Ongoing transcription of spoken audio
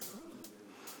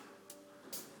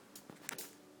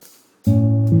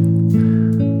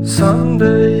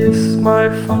Sunday is my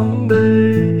fun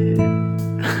day.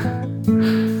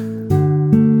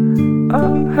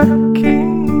 I'm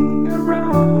hacking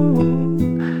around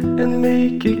and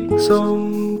making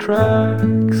some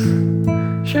tracks,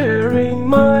 sharing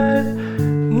my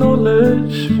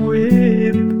knowledge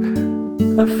with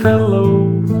a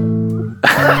fellow.